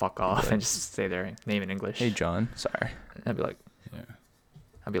 fuck off, and just say their name in English. Hey John, sorry. And I'd be like,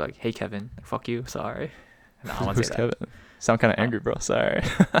 Yeah. hey Kevin, fuck you, sorry. No, I won't Who's say that. Kevin? Sound kind of angry, bro. Sorry.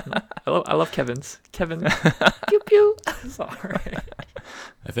 I love Kevin's. Kevin. Pew pew. Sorry.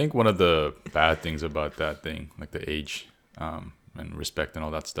 I think one of the bad things about that thing, like the age and respect and all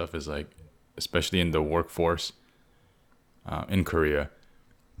that stuff, is like, especially in the workforce in Korea,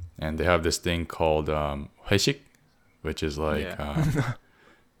 and they have this thing called 회식, which is like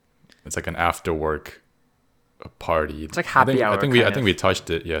it's like an after work party. It's like happy hour. I think we touched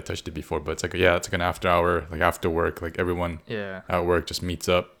it before, but it's like an after hour, like after work, like everyone Yeah. at work just meets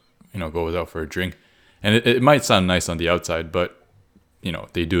up, goes out for a drink. And it might sound nice on the outside, but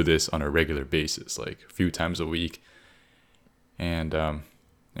they do this on a regular basis, like a few times a week. And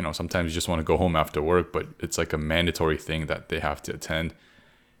sometimes you just want to go home after work, but it's like a mandatory thing that they have to attend.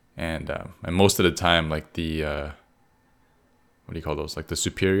 And most of the time, like the what do you call those? Like the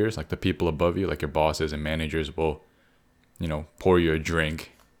superiors, like the people above you, like your bosses and managers will, pour you a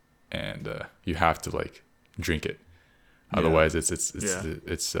drink, and you have to like drink it. Yeah. Otherwise, it's Yeah.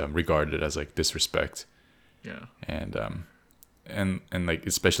 it's regarded as like disrespect. Yeah. And like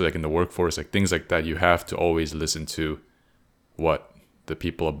especially like in the workforce, like things like that, you have to always listen to what the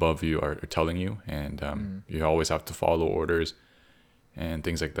people above you are telling you, and you always have to follow orders and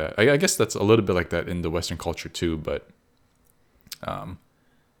things like that. I guess that's a little bit like that in the Western culture too, but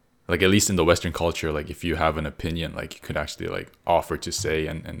like at least in the Western culture, like if you have an opinion, like you could actually like offer to say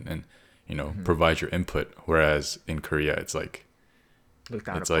and provide your input. Whereas in Korea, it's like Look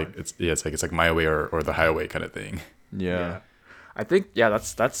down it's upon. like it's like my way or the highway kind of thing. Yeah. I think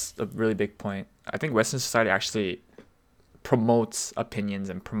that's a really big point. I think Western society actually promotes opinions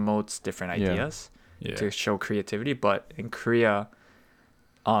and promotes different Yeah. ideas Yeah. to show creativity, but in Korea,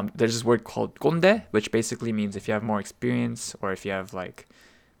 there's this word called 꼰대, which basically means if you have more experience or if you have like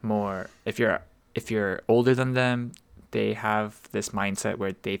more, if you're older than them, they have this mindset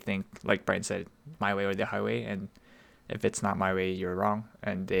where they think, like Brian said, my way or the highway, and if it's not my way, you're wrong,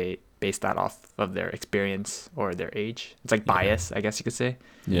 and they base that off of their experience or their age. It's like Yeah. bias, I guess you could say.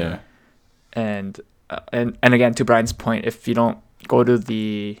 Yeah. And again, to Brian's point, if you don't go to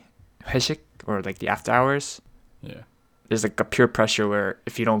the 회식 or like the after hours, Yeah. there's like a peer pressure where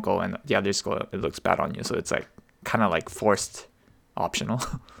if you don't go and the others go, it looks bad on you. So it's like kind of like forced optional.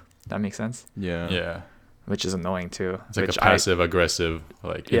 That makes sense. Yeah. Yeah. Which is annoying too. It's like which a passive aggressive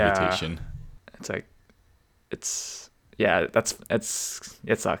like Yeah. invitation. It's like, it sucks,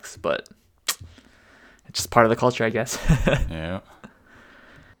 but it's just part of the culture, I guess. Yeah.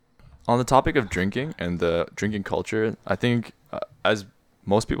 On the topic of drinking and the drinking culture, I think as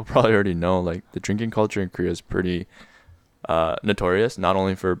most people probably already know, like the drinking culture in Korea is pretty notorious, not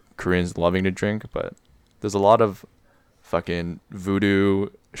only for Koreans loving to drink, but there's a lot of fucking voodoo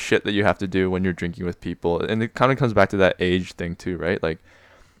shit that you have to do when you're drinking with people. And it kind of comes back to that age thing too, right? Like,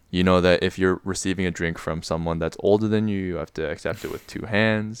 you know that if you're receiving a drink from someone that's older than you, you have to accept it with two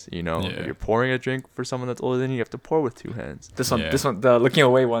hands. You know, Yeah. if you're pouring a drink for someone that's older than you, you have to pour with two hands. This Yeah. one, the looking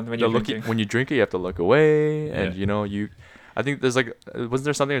away one when The you're looking, drinking. when you drink it, you have to look away, and Yeah. I think there's like, wasn't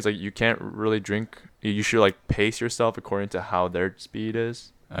there something that's like you can't really drink? You should like pace yourself according to how their speed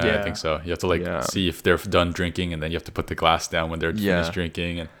is. I Yeah. think so. You have to like Yeah. see if they're done drinking, and then you have to put the glass down when they're Yeah. finished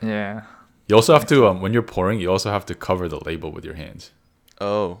drinking. And Yeah. you also have to when you're pouring, you also have to cover the label with your hands.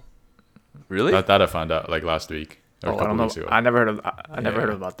 Oh, really? That I found out like last week or a I couple don't know. weeks ago. I never heard of. I never Yeah.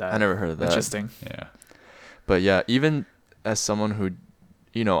 heard about that. I never heard of that. Interesting. Yeah. But yeah, even as someone who,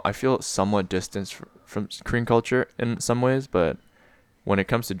 I feel somewhat distanced from Korean culture in some ways, but when it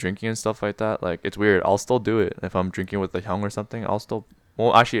comes to drinking and stuff like that, like it's weird. I'll still do it if I'm drinking with a hyung or something.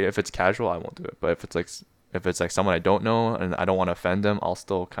 Well, actually, if it's casual, I won't do it. But if it's like someone I don't know and I don't want to offend them, I'll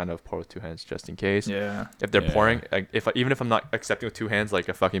still kind of pour with two hands just in case. Yeah. If they're Yeah. pouring, like even if I'm not accepting with two hands like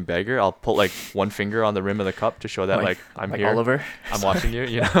a fucking beggar, I'll put like one finger on the rim of the cup to show that like I'm like here, Oliver. I'm watching you.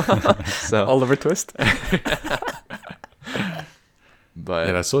 You know. So, Oliver Twist. but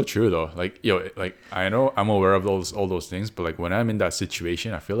Yeah, that's so true though. Like like I know I'm aware of all those things, but like when I'm in that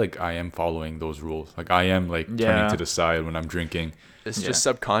situation, I feel like I am following those rules. Like I am like Yeah. turning to the side when I'm drinking. it's Yeah. just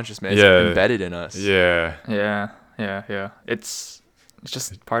subconscious, man. It's Yeah. embedded in us. Yeah. Yeah. It's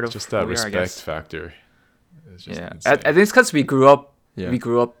just part of Just that who we are, I respect guess. factor. It's just Yeah. I insane. think it's because we grew up. Yeah. We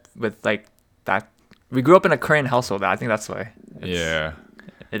grew up with like that. We grew up in a Korean household. I think that's why. Yeah.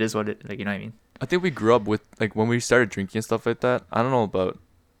 It is what it like. You know what I mean? I think we grew up with like when we started drinking and stuff like that. I don't know about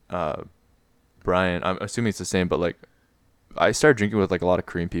Brian. I'm assuming it's the same, but like I started drinking with like a lot of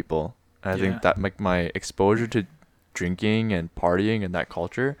Korean people. And I Yeah. think that like my exposure to drinking and partying and that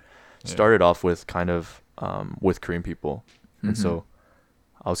culture Yeah. started off with kind of with Korean people. And Mhm. so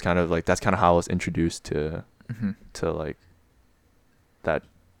I was kind of like that's kind of how I was introduced Mhm. to like that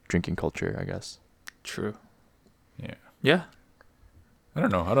drinking culture, I guess. True. Yeah. Yeah. I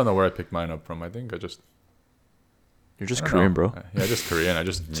don't know where I picked mine up from. I think I just You're just I don't Korean, know. bro. Yeah, just Korean. I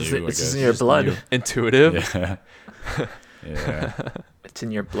just It's knew. I just guess. in your Just blood. knew. Intuitive. Yeah. Yeah. It's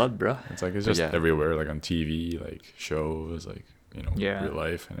in your blood, bro. It's like it's But just yeah. everywhere, like on TV, like shows, like Yeah. real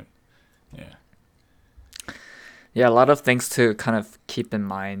life, and yeah. Yeah, a lot of things to kind of keep in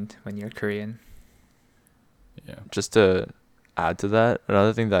mind when you're Korean. Yeah. Just to add to that,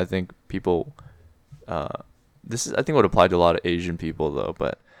 another thing that I think people, this is I think would apply to a lot of Asian people though,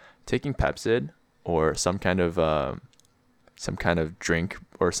 but taking Pepsid or some kind of drink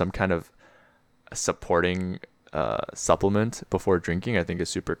or some kind of supporting supplement before drinking, I think is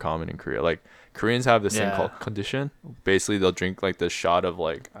super common in Korea. Like Koreans have this thing Yeah. called condition. Basically, they'll drink like this shot of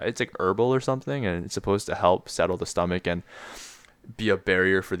like it's like herbal or something, and it's supposed to help settle the stomach and be a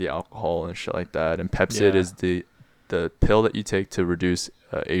barrier for the alcohol and shit like that. And Pepsid Yeah. is the pill that you take to reduce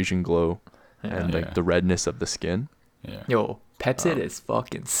Asian glow and like Yeah. the redness of the skin. Yeah. Yo, Pepsid is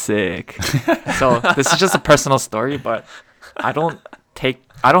fucking sick. So this is just a personal story, but I don't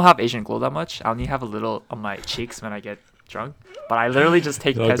have Asian glow that much. I only have a little on my cheeks when I get drunk. But I literally just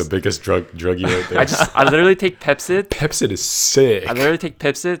take You're like the Pepsid. biggest druggie right there. I literally take Pepsid. Pepsid is sick. I literally take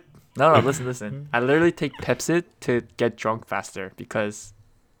Pepsid. No, listen. I literally take Pepsid to get drunk faster because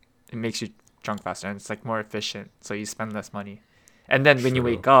it makes you drunk faster and it's like more efficient. So you spend less money. And then when you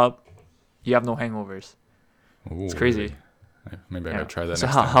True. wake up, you have no hangovers. Ooh, It's crazy. really? Maybe I Yeah. gotta try that So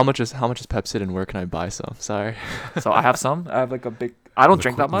next how, time. how much is Pepsid and where can I buy some? Sorry. So I have some. I have like a big. I don't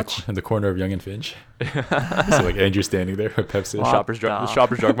drink that much. In the corner of Young and Finch. So like Andrew standing there with Pepsi. Wow. The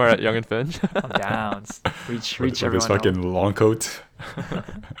Shoppers Drug Mart at Young and Finch. I'm down. Reach with his everyone. fucking Out. long coat.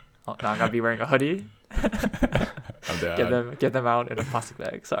 Oh, now I gotta be wearing a hoodie. I'm down. Get them out in a plastic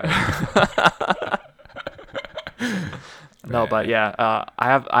bag. Sorry. No, but yeah,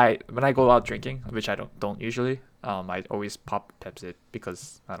 when I go out drinking, which I don't usually, I always pop Pepsi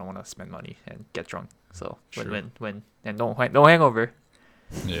because I don't want to spend money and get drunk. So True. win, and no hangover.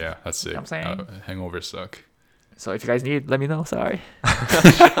 Yeah, that's it. I'm saying. Hangovers suck. So if you guys need, let me know. Sorry.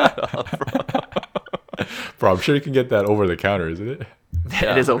 Bro, I'm sure you can get that over the counter, isn't it?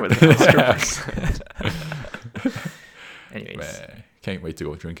 It is over there. Anyways, Man, can't wait to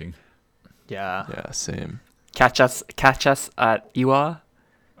go drinking. yeah. Yeah, same. Catch us at Iwa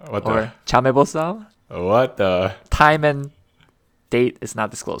What or Chamebosam. What the? Time and date is not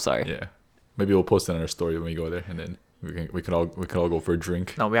disclosed. Sorry. Yeah, maybe we'll post it on our story when we go there, and then we can all go for a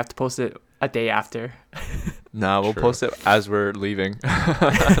drink. No, we have to post it a day after. Nah, we'll Sure. post it as we're leaving.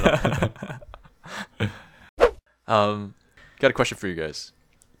 Got a question for you guys.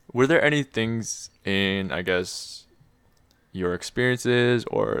 Were there any things in, I guess, your experiences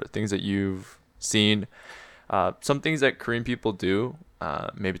or things that you've seen, some things that Korean people do,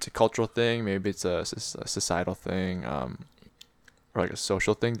 maybe it's a cultural thing, maybe it's a societal thing, or like a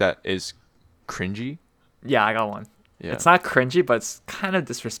social thing that is cringy? Yeah, I got one. Yeah. It's not cringy, but it's kind of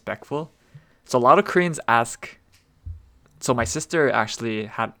disrespectful. So a lot of Koreans ask. So my sister actually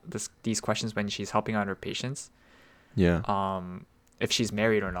had these questions when she's helping out her patients. Yeah. If she's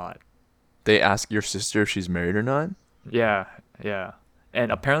married or not. They ask your sister if she's married or not? Yeah.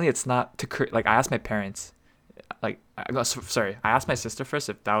 And apparently it's not like I asked my parents, like I asked my sister first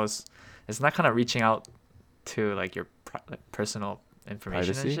if that was. It's not kind of reaching out to like your personal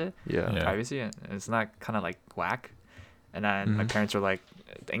information Privacy? and shit. Yeah. Yeah. Privacy, and it's not kind of like whack. And then my Mhm. parents were like,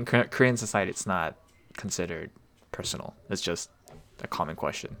 in Korean society, it's not considered personal. It's just a common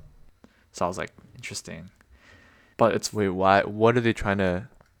question. So I was like, interesting. But it's, Wait, why? What are they trying to?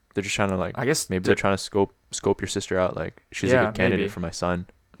 They're just trying to like. I guess Maybe they're trying to scope your sister out. Like she's a Yeah, good candidate maybe. for my son.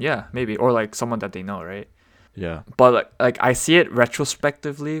 yeah, maybe, or like someone that they know, right? Yeah. But like I see it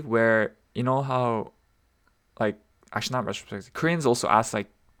retrospectively, where you know how, like actually not retrospectively. Koreans also ask like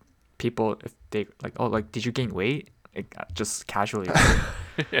people if they like, oh, like did you gain weight? Like, just casually.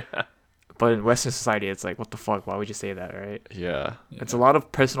 Yeah. But in Western society, it's like, what the fuck? Why would you say that, right? Yeah. It's a lot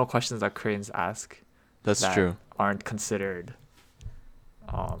of personal questions that Koreans ask That's that true. aren't considered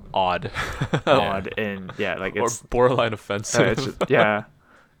Odd. odd and like Or it's, borderline offensive. it's just, yeah.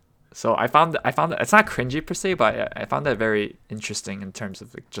 So I found that it's not cringy per se, but I found that very interesting in terms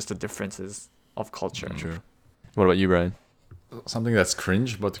of like, just the differences of culture. True. What about you, Brian? Something that's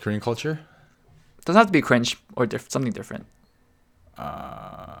cringe about the Korean culture. Doesn't have to be cringe or something different.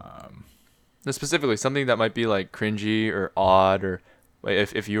 No, specifically, something that might be like cringy or odd, or like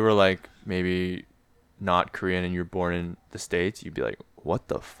if you were like maybe not Korean and you're born in the States, you'd be like, what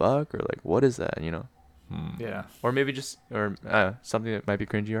the fuck? Or like, what is that? You know? Yeah. Or maybe just, or something that might be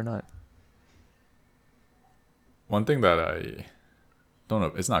cringy or not. One thing that I don't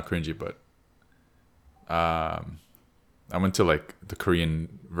know, it's not cringy, but I went to like the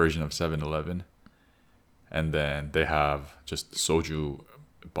Korean version of 7-Eleven, and then they have just soju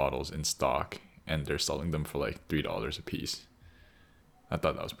bottles in stock, and they're selling them for like $3 a piece. I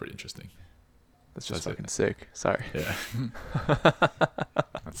thought that was pretty interesting. That's just That's it. fucking sick. Sorry. Yeah.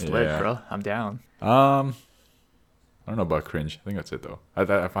 That's lit, Yeah. bro. I'm down. I don't know about cringe. I think that's it though.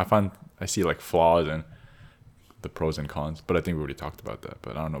 I see like flaws and the pros and cons, but I think we already talked about that.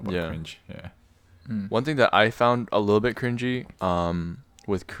 But I don't know about Yeah. cringe. Yeah. One thing that I found a little bit cringy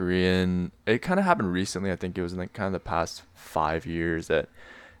with Korean, it kind of happened recently. I think it was in like kind of the past 5 years that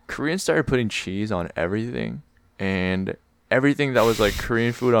Koreans started putting cheese on everything, and everything that was like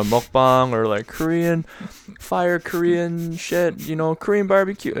Korean food on mukbang or like Korean Korean shit, you know, Korean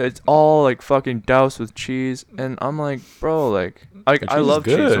barbecue. It's all like fucking doused with cheese, and I'm like, bro, like I cheese love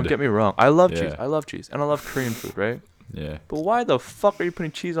is cheese. Don't good. get me wrong. I love cheese. Yeah. I love cheese, and I love Korean food, right? Yeah. But why the fuck are you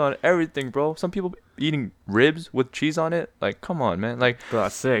putting cheese on everything, bro? Some people eating ribs with cheese on it. Like, come on, man. Like, Bro,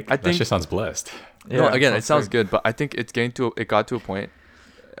 that's sick. I That think shit sounds blessed. no, again, it sounds sick. good, but I think it got to a point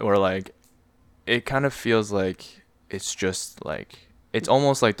where like it kind of feels like it's just like it's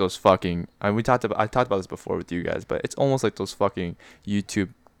almost like those fucking I talked about this before with you guys, but it's almost like those fucking YouTube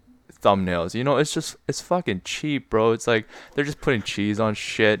thumbnails. You know, it's fucking cheap, bro. It's like they're just putting cheese on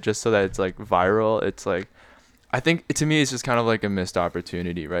shit just so that it's like viral. It's like I think to me it's just kind of like a missed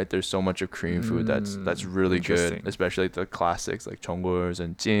opportunity, right? There's so much of Korean food that's really good, Interesting. especially like the classics like chonggors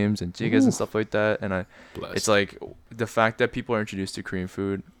and jims and jigas and stuff like that. And Blessed. it's like the fact that people are introduced to Korean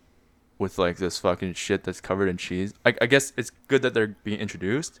food with like this fucking shit that's covered in cheese. I guess it's good that they're being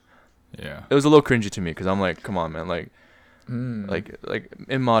introduced. Yeah. It was a little cringy to me because I'm like, come on, man, like Mm. like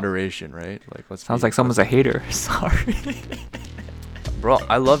in moderation, right? Like Sounds like someone's a hater. Sorry. bro.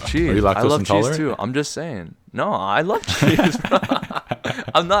 I love cheese. Are you I lactose love cheese intolerant? too. I'm just saying. No, I love cheese. Bro.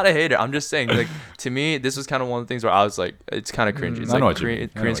 I'm not a hater. I'm just saying. Like to me, this was kind of one of the things where I was like, it's kind of cringy. It's I know like what you mean. I know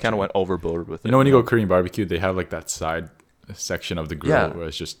Koreans what kind you of went overboard with it. You know when you go Korean barbecue, they have like that side section of the grill Yeah. where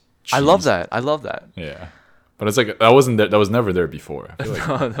it's just I love cheese. that. I love that. Yeah. But it's like that wasn't there. That was never there before. I feel like,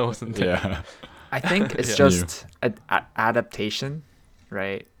 No, that wasn't there. yeah. I think it's Yeah. just adaptation,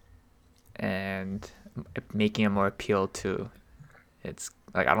 right? And making it more appeal to. It's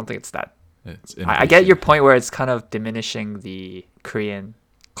like I don't think it's that. It's I get your point where it's kind of diminishing the Korean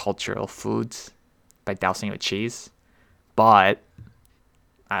cultural foods by dousing it with cheese, but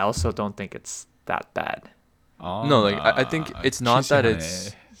I also don't think it's that bad. No, like I think it's not that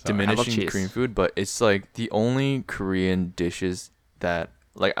it's diminishing cheese. Korean food, but it's like the only Korean dishes that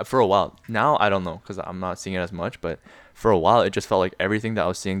like for a while now I don't know because I'm not seeing it as much, but for a while it just felt like everything that I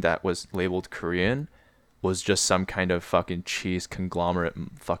was seeing that was labeled Korean was just some kind of fucking cheese conglomerate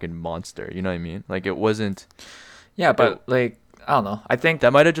fucking monster. You know what I mean? Like it wasn't. Yeah, but like I don't know. I think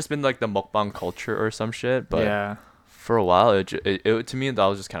That might have just been like the mukbang culture or some shit, but yeah, for a while it to me that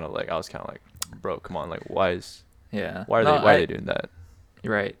was just kind of like I was kind of like, bro, come on, like why yeah. are No, they doing that?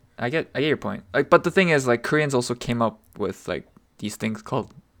 You're right. I get your point. Like, but the thing is, like, Koreans also came up with like these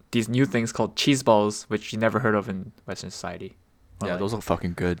new things called cheese balls, which you never heard of in Western society. Or, Yeah, like- those look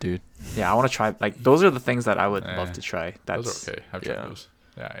fucking good, dude. Yeah, I want to try. Like, those are the things that I would love Eh, to try. Those That's are okay. I've tried yeah. those.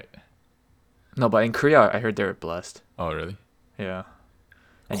 Yeah. Right. no, but in Korea, I heard they were blessed. Oh really? Yeah.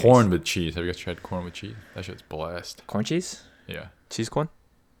 Anyways. Corn with cheese. Have you guys tried corn with cheese? That shit's blessed. corn cheese. Yeah. Cheese corn?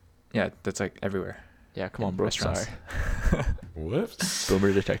 Yeah, that's like everywhere. Yeah, come in on, bro. restaurants. Sorry. Whoops.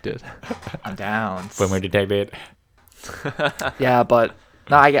 Boomer detected. I'm down. detected. Yeah, but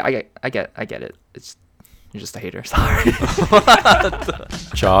no, I get it. It's you're just a hater. Sorry.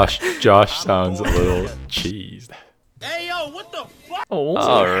 Josh sounds a little cheesed. Oh.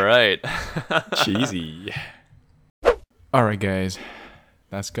 All right. Cheesy. All right, guys.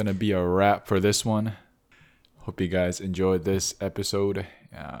 That's going to be a wrap for this one. Hope you guys enjoyed this episode.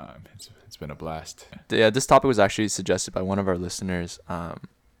 It's been a blast. Yeah, this topic was actually suggested by one of our listeners.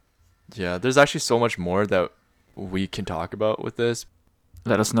 Yeah, there's actually so much more that we can talk about with this.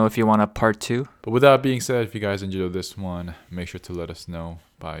 Let us know if you want a part 2. But with that being said, if you guys enjoyed this one, make sure to let us know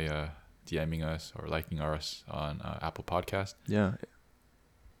by DMing us or liking us on Apple Podcast. Yeah.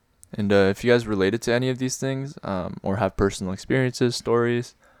 And if you guys related to any of these things or have personal experiences,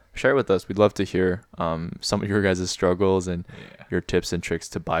 stories, share it with us. We'd love to hear some of your guys' struggles and Yeah. your tips and tricks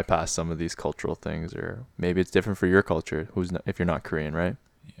to bypass some of these cultural things, or maybe it's different for your culture. If you're not Korean, right?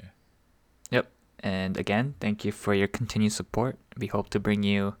 Yeah. Yep. And again, thank you for your continued support. We hope to bring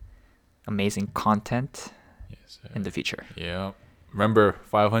you amazing content Yes. in the future. Yeah. Remember,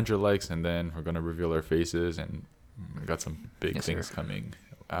 500 likes, and then we're gonna reveal our faces, and we got some big Yes, things sir. coming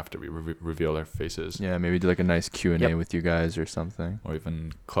after we reveal our faces, Yeah, maybe do like a nice Q&A Yep. with you guys or something. or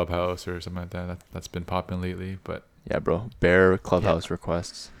even Clubhouse or something like that. That's been popping lately, but Yeah, bro. Bare Clubhouse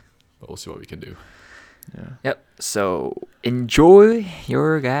requests. we'll see what we can do. Yeah. Yep. So enjoy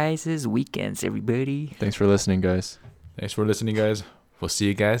your guys' weekends, everybody. Thanks for listening, guys. Thanks for listening, guys. We'll see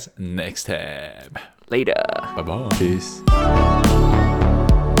you guys next time. Later. Bye bye. Peace.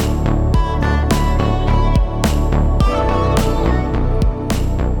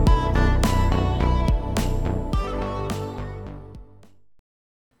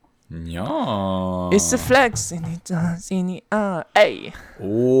 Yeah. It's a flex and it does in the Hey.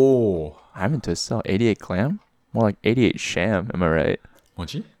 Oh. I'm into sell 88 clam. More like 88 sham. Am I right?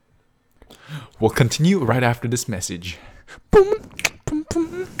 Mochi? We'll continue right after this message.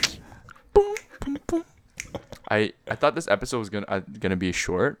 I thought this episode was gonna be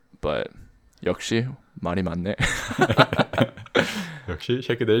short, but 역시 말이 많네. 역시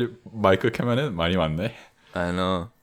새끼들 마이크 켜면은 말이 많네. I know.